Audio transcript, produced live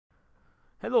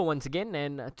Hello once again,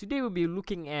 and today we'll be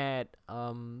looking at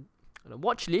the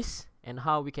watch list and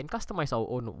how we can customize our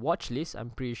own watch list. I'm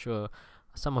pretty sure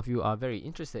some of you are very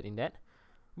interested in that.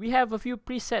 We have a few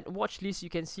preset watch lists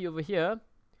you can see over here.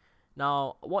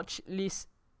 Now, watch list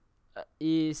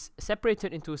is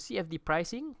separated into CFD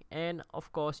pricing and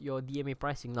of course your DMA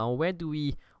pricing. Now, where do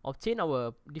we obtain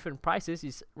our different prices?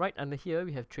 Is right under here.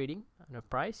 We have trading under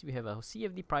price. We have our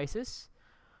CFD prices,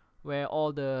 where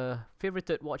all the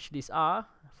favorited watch lists are,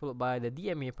 followed by the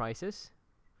DMA prices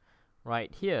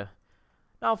right here.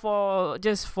 Now, for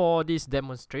this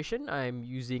demonstration, I'm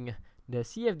using the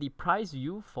CFD price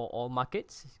view for all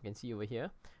markets. You can see over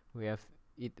here we have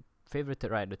it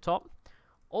favorited right at the top.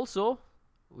 Also,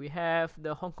 we have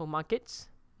the Hong Kong markets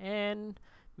and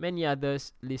many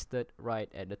others listed right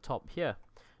at the top here.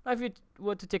 Now, if you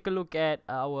were to take a look at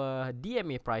our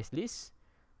DMA price list,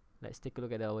 let's take a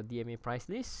look at our DMA price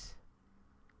list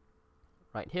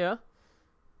right here.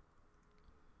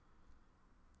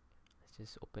 Let's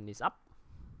just open this up,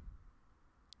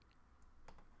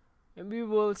 and we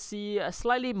will see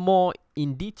slightly more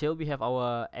in detail. We have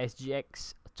our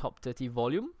SGX top 30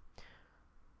 volume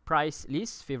price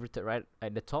list favorited right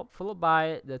at the top, followed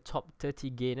by the top 30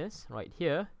 gainers right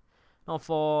here. Now,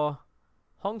 for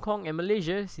Hong Kong and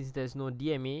Malaysia, since there's no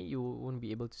DMA, you won't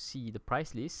be able to see the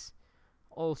price list.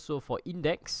 Also for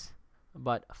index,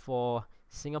 but for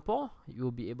Singapore, you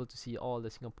will be able to see all the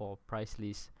Singapore price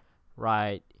lists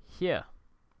right here.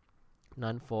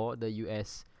 None for the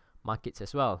US markets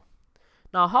as well.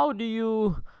 Now, how do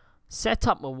you set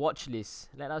up a watch list?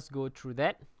 Let us go through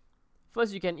that.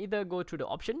 First, you can either go through the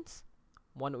options.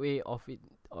 One way of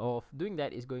doing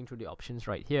that is going through the options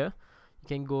right here. You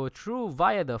can go through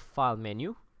via the file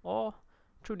menu or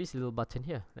through this little button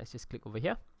here. Let's just click over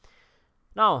here.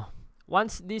 Now,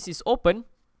 once this is open,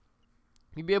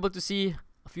 you'll be able to see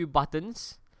a few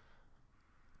buttons.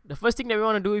 The first thing that we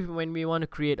want to do when we want to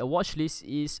create a watch list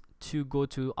is to go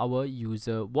to our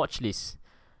user watch list.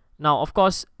 Now, of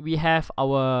course, we have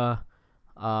our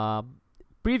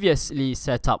previously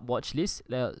set up watch list.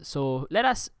 So let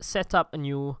us set up a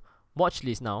new watch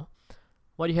list now.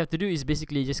 What you have to do is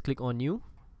basically just click on new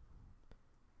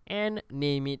and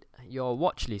name it your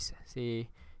watch list. Say, you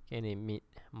can name it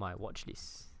my watch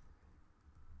list.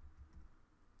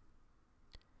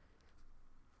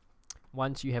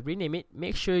 Once you have renamed it,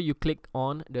 make sure you click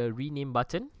on the rename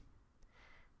button,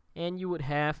 and you would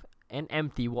have an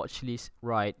empty watch list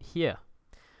right here.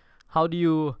 How do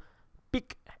you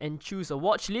pick and choose a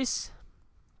watch list?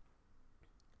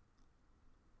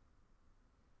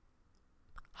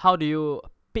 How do you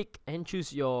pick and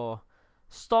choose your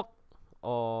stock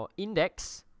or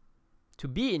index to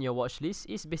be in your watch list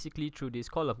is basically through this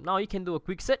column. Now, you can do a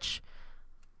quick search.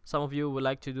 Some of you would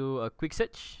like to do a quick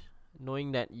search.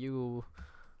 Knowing that you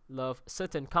love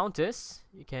certain counters,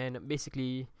 you can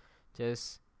basically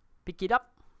just pick it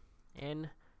up and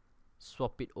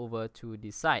swap it over to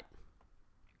this side.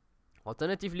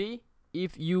 Alternatively,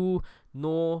 if you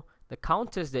know the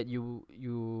counters that you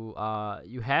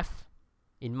have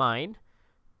in mind,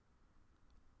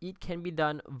 it can be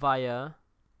done via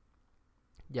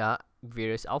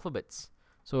various alphabets.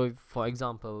 So, if, for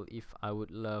example, if I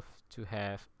would love to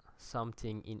have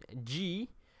something in G,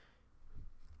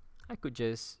 I could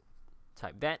just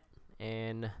type that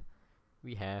and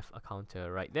we have a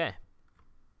counter right there.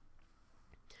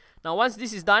 Now, once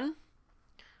this is done,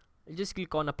 you just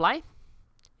click on apply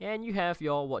and you have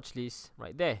your watch list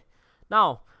right there.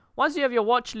 Now, once you have your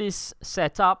watch list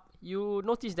set up, you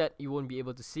notice that you won't be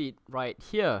able to see it right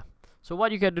here. So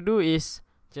what you got to do is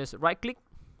just right click,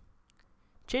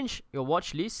 change your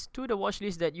watch list to the watch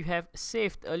list that you have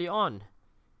saved early on,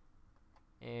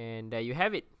 and there you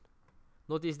have it.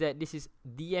 Notice that this is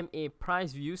DMA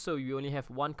price view, so you only have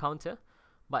one counter.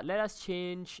 But let us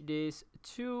change this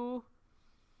to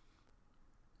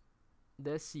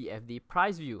the CFD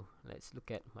price view. Let's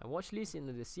look at my watch list in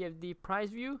the CFD price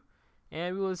view,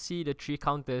 and we will see the 3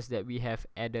 counters that we have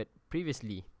added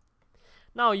previously.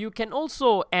 Now, you can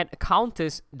also add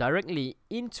counters directly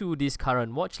into this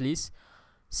current watch list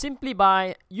simply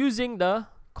by using the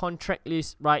contract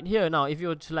list right here. Now, if you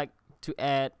would like to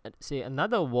add, say,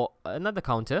 another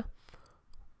counter,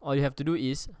 all you have to do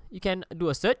is you can do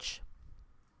a search.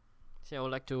 Say I would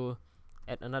like to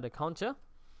add another counter.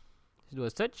 Just do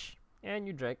a search and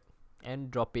you drag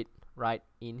and drop it right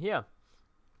in here.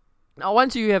 Now,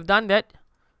 once you have done that,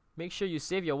 make sure you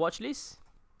save your watch list,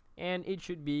 and it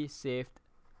should be saved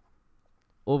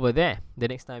over there the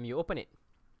next time you open it.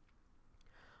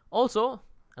 Also,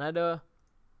 another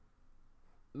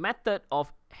method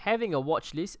of having a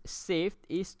watch list saved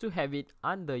is to have it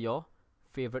under your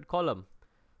favorite column.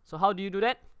 So how do you do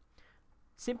that?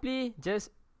 Simply just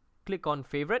click on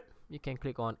favorite. You can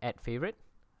click on add favorite.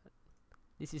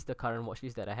 This is the current watch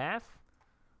list that I have.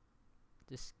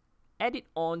 Just add it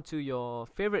on to your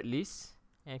favorite list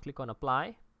and click on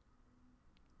apply,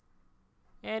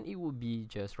 and it will be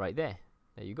just right there.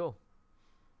 There you go.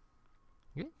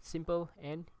 Okay, simple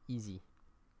and easy.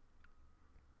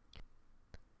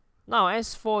 Now,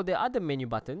 as for the other menu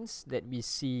buttons that we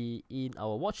see in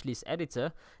our watch list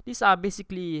editor, these are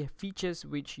basically features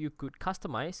which you could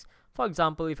customize. For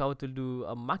example, if I were to do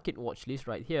a market watch list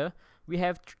right here, we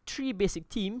have three basic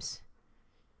themes.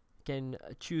 You can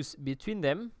choose between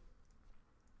them.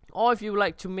 Or if you would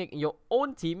like to make your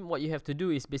own theme, what you have to do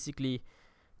is basically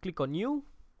click on new,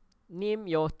 name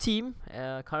your theme.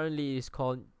 Currently it's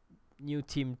called new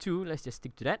theme 2. Let's just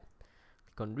stick to that.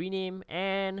 Click on rename,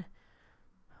 and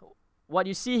what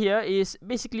you see here is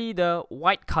basically the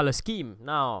white color scheme.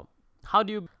 Now, how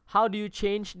do you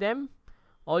change them?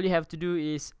 All you have to do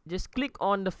is just click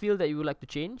on the field that you would like to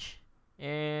change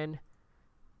and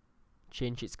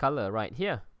change its color right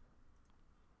here.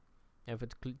 You have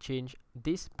to change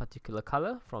this particular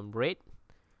color from red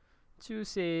to,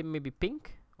 say, maybe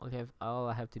pink. All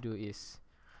I have to do is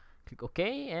click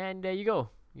OK, and there you go.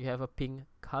 You have a pink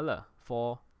color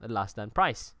for the last done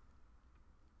price.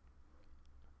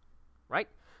 Right?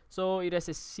 So it is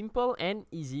as simple and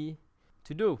easy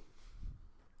to do.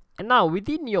 And now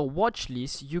within your watch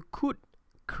list, you could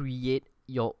create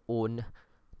your own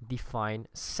defined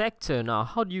sector. Now,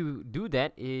 how do you do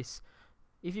that is,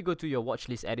 if you go to your watch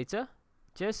list editor,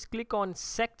 just click on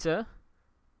sector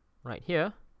right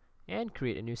here and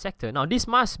create a new sector. Now, this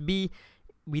must be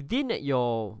within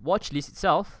your watch list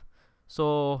itself.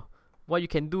 So what you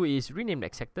can do is rename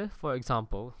that sector. For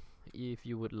example, if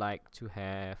you would like to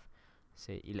have,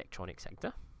 say, electronic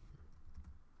sector,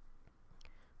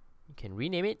 you can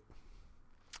rename it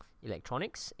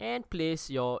electronics and place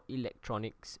your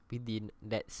electronics within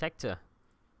that sector.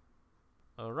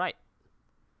 Alright,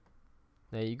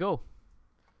 there you go.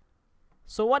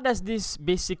 So what does this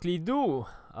basically do?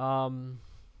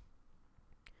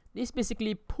 This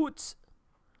basically puts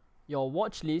your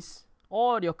watch list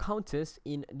or your counters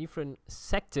in different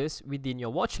sectors within your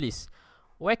watch list.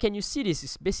 Where can you see this?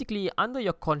 Is basically under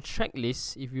your contract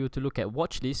list. If you were to look at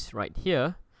watch list right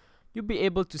here, you'll be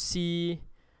able to see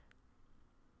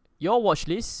your watch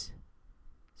list.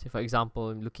 So for example,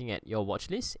 I'm looking at your watch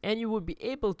list, and you will be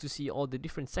able to see all the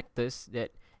different sectors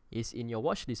that is in your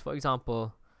watch list. For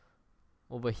example,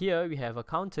 over here we have a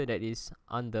counter that is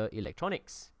under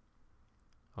electronics.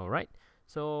 Alright,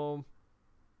 so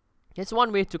that's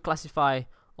one way to classify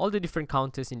all the different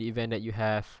counters in the event that you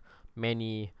have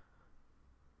many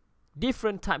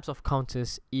different types of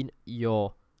counters in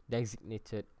your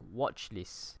designated watch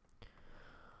list.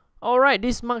 Alright,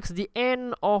 this marks the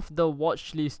end of the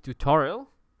watch list tutorial.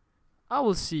 I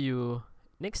will see you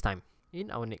next time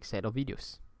in our next set of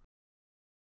videos.